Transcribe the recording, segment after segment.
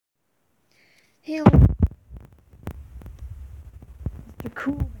Hey,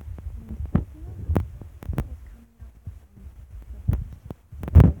 Mr.Kool.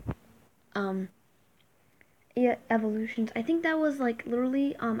 Um, yeah, evolutions. I think that was like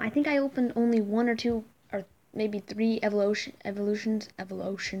literally. I think I opened only one or two, or maybe three lotions, evolutions.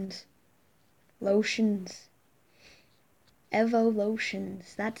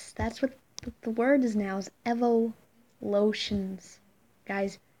 That's what the word is now. Is evolutions,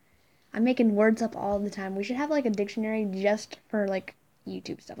 guys. I'm making words up all the time. We should have like a dictionary just for like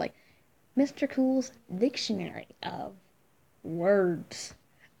YouTube stuff, like Mr. Cool's dictionary of words.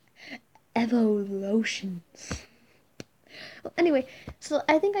 Evolutions. Well, anyway, so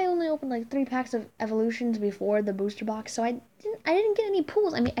I think I only opened like 3 packs of evolutions before the booster box, so I didn't get any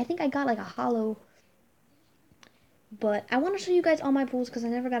pools. I mean, I think I got like a hollow, but I want to show you guys all my pools because I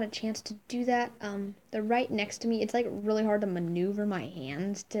never got a chance to do that. They're right next to me. It's like really hard to maneuver my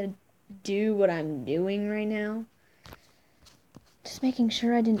hands to do what I'm doing right now. Just making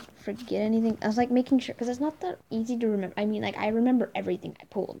sure I didn't forget anything. I was like making sure because it's not that easy to remember. I mean, like I remember everything I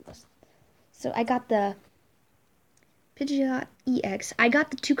pulled. So I got the Pidgeot EX. I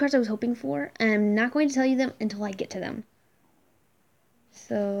got the 2 cards I was hoping for, and I'm not going to tell you them until I get to them.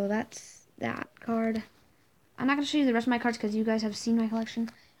 So that's that card. I'm not going to show you the rest of my cards because you guys have seen my collection.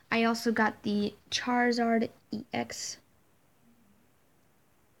 I also got the Charizard EX.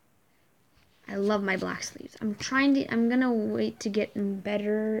 I love my black sleeves. I'm going to wait to get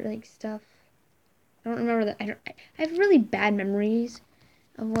better, like, stuff. I don't remember that. I have really bad memories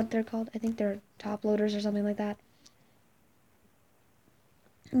of what they're called. I think they're top loaders or something like that.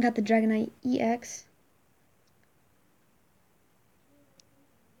 I got the Dragonite EX.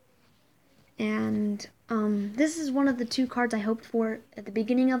 And this is one of the 2 cards I hoped for at the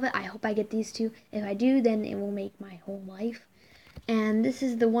beginning of it. I hope I get these 2. If I do, then it will make my whole life. And this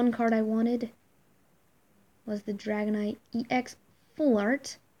is the 1 card I wanted. Was the Dragonite EX Full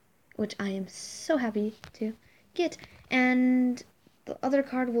Art, which I am so happy to get. And the other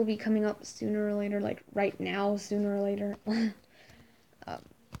card will be coming up sooner or later, like right now, sooner or later.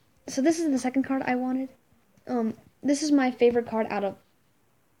 So this is the 2nd card I wanted. This is my favorite card out of,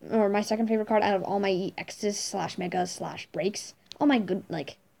 or my second favorite card out of all my EXs slash megas slash breaks. All my good,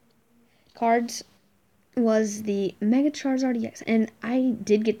 like, cards was the Mega Charizard EX. And I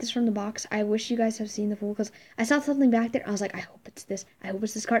did get this from the box. I wish you guys have seen the full, because I saw something back there. I was like, I hope it's this. I hope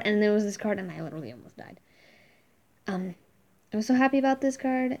it's this card. And there was this card, and I literally almost died. I was so happy about this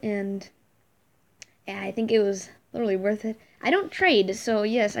card, and yeah, I think it was literally worth it. I don't trade, so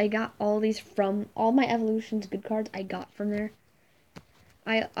yes, I got all these from all my Evolutions good cards I got from there.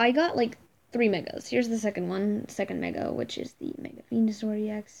 I got like 3 megas. Here's the second mega, which is the Mega Venusaur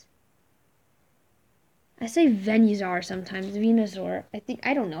EX. I say Venusaur sometimes, Venusaur.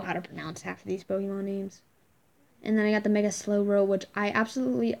 I don't know how to pronounce half of these Pokemon names. And then I got the Mega Slowbro, which I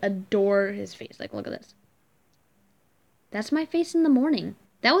absolutely adore his face. Like, look at this. That's my face in the morning.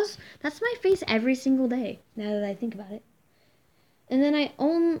 That's my face every single day, now that I think about it. And then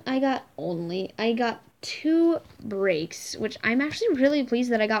I got 2 breaks, which I'm actually really pleased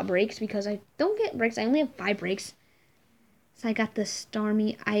that I got breaks because I don't get breaks. I only have 5 breaks. So I got the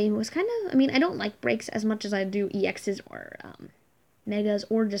Starmie. I don't like breaks as much as I do EXs or Megas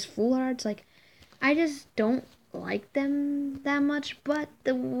or just Full Arts. Like, I just don't like them that much. But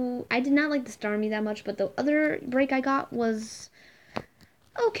I did not like the Starmie that much. But the other break I got was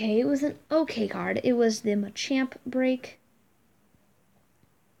okay. It was an okay card. It was the Machamp break.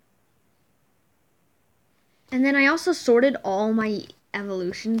 And then I also sorted all my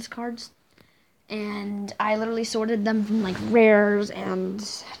Evolutions cards. And I literally sorted them from like rares and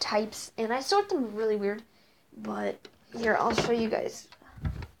types. And I sort them really weird. But here, I'll show you guys.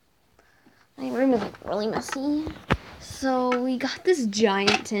 My room is like really messy. So we got this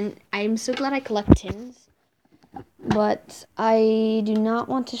giant tin. I'm so glad I collect tins. But I do not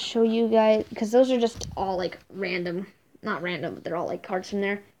want to show you guys, because those are just all like random. Not random, but they're all like cards from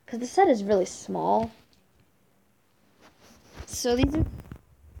there. Because the set is really small. So these are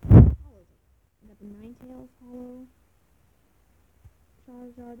hollows. I got the Ninetales hollow,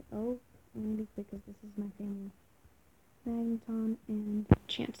 Charizard Oak. I'm going to be quick because this is my family. Magneton and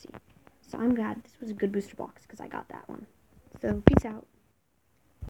Chansey. So I'm glad this was a good booster box because I got that one. So peace out.